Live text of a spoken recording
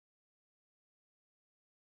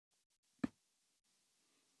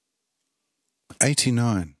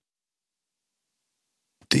89.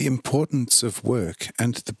 The importance of work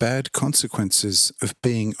and the bad consequences of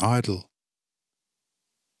being idle.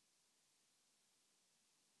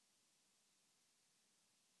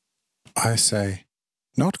 I say,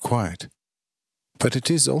 not quite, but it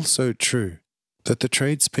is also true that the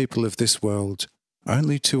tradespeople of this world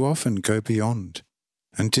only too often go beyond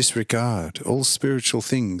and disregard all spiritual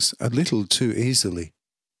things a little too easily,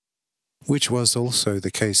 which was also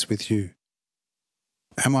the case with you.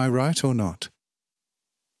 Am I right or not?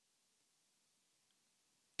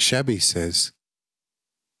 Shabby says,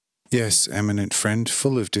 yes, eminent friend,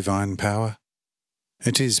 full of divine power.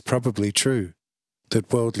 It is probably true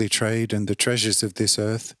that worldly trade and the treasures of this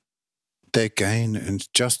earth, their gain and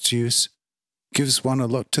just use, gives one a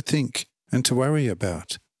lot to think and to worry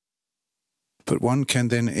about. But one can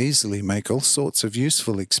then easily make all sorts of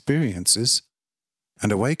useful experiences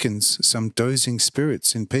and awakens some dozing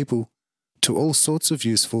spirits in people to all sorts of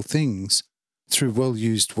useful things through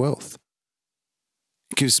well-used wealth.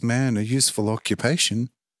 It gives man a useful occupation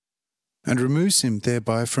and removes him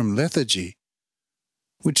thereby from lethargy,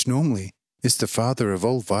 which normally is the father of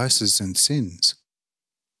all vices and sins.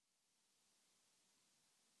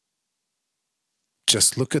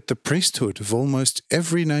 Just look at the priesthood of almost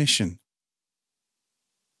every nation.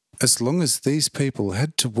 As long as these people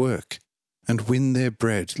had to work and win their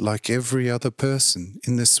bread like every other person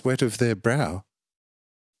in the sweat of their brow,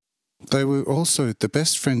 they were also the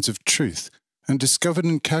best friends of truth and discovered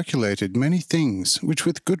and calculated many things which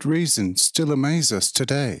with good reason still amaze us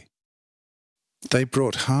today. They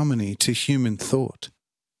brought harmony to human thought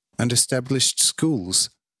and established schools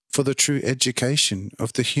for the true education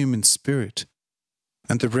of the human spirit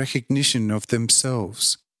and the recognition of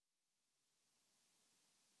themselves.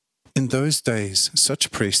 In those days,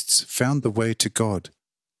 such priests found the way to God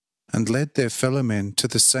and led their fellow men to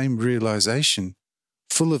the same realization,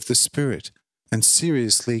 full of the Spirit and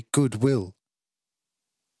seriously good will.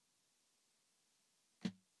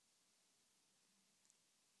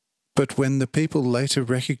 But when the people later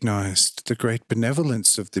recognized the great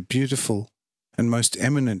benevolence of the beautiful and most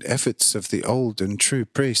eminent efforts of the old and true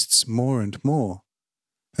priests more and more,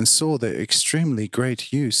 and saw their extremely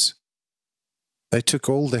great use, they took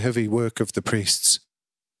all the heavy work of the priests,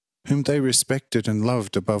 whom they respected and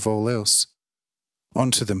loved above all else,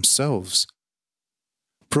 onto themselves,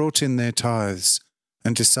 brought in their tithes,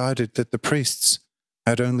 and decided that the priests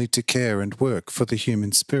had only to care and work for the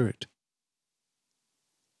human spirit.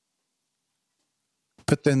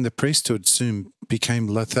 But then the priesthood soon became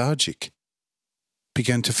lethargic,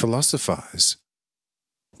 began to philosophize,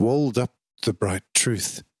 walled up the bright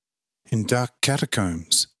truth in dark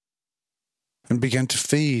catacombs, and began to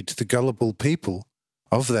feed the gullible people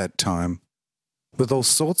of that time with all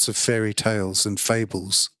sorts of fairy tales and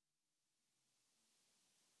fables.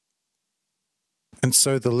 And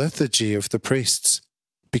so the lethargy of the priests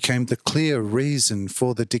became the clear reason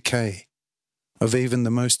for the decay of even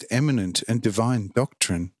the most eminent and divine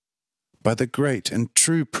doctrine by the great and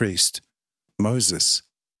true priest, Moses.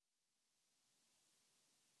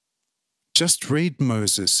 Just read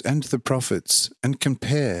Moses and the prophets and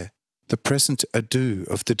compare the present ado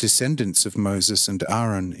of the descendants of Moses and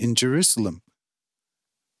Aaron in Jerusalem,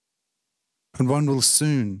 and one will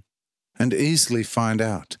soon and easily find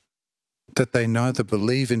out that they neither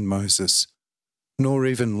believe in Moses nor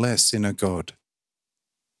even less in a God.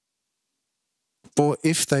 For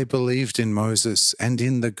if they believed in Moses and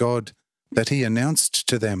in the God that he announced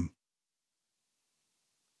to them,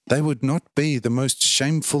 they would not be the most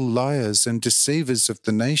shameful liars and deceivers of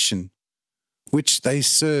the nation, which they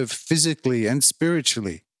serve physically and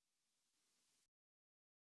spiritually.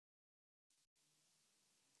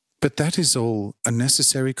 But that is all a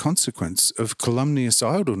necessary consequence of calumnious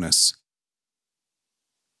idleness.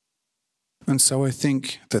 And so I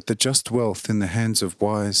think that the just wealth in the hands of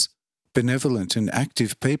wise, benevolent and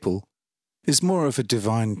active people is more of a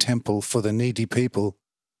divine temple for the needy people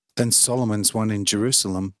than Solomon's one in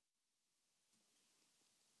Jerusalem.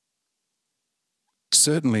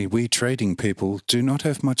 Certainly we trading people do not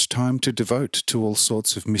have much time to devote to all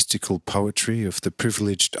sorts of mystical poetry of the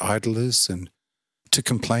privileged idlers and to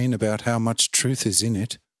complain about how much truth is in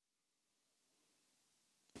it.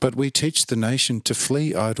 But we teach the nation to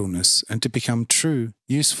flee idleness and to become true,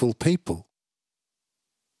 useful people.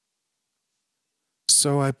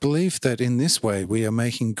 So I believe that in this way we are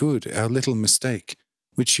making good our little mistake,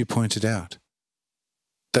 which you pointed out,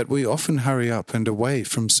 that we often hurry up and away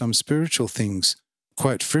from some spiritual things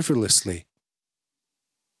quite frivolously.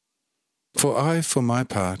 For I, for my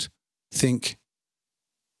part, think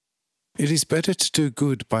It is better to do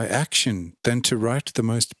good by action than to write the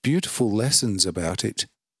most beautiful lessons about it,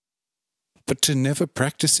 but to never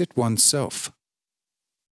practice it oneself.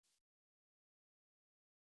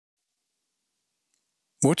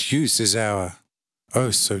 What use is our,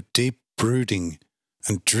 oh so deep brooding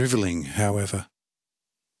and drivelling, however?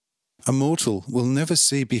 A mortal will never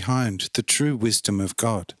see behind the true wisdom of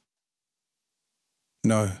God.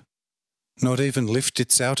 No, not even lift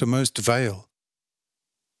its outermost veil.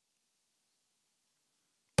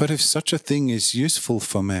 But if such a thing is useful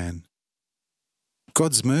for man,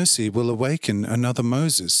 God's mercy will awaken another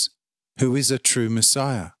Moses, who is a true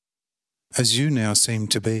Messiah, as you now seem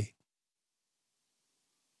to be.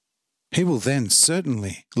 He will then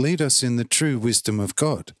certainly lead us in the true wisdom of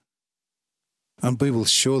God, and we will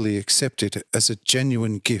surely accept it as a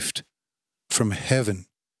genuine gift from heaven,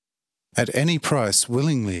 at any price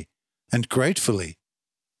willingly and gratefully,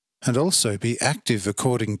 and also be active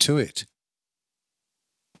according to it.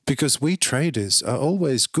 Because we traders are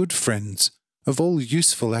always good friends of all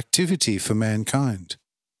useful activity for mankind,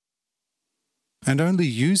 and only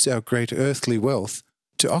use our great earthly wealth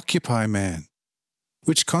to occupy man,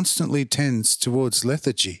 which constantly tends towards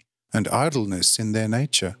lethargy and idleness in their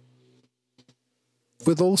nature,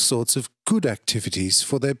 with all sorts of good activities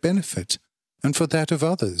for their benefit and for that of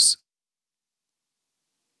others.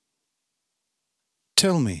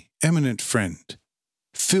 Tell me, eminent friend,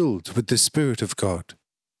 filled with the Spirit of God,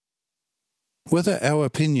 whether our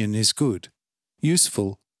opinion is good,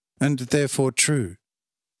 useful, and therefore true,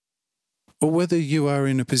 or whether you are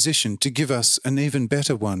in a position to give us an even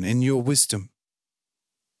better one in your wisdom.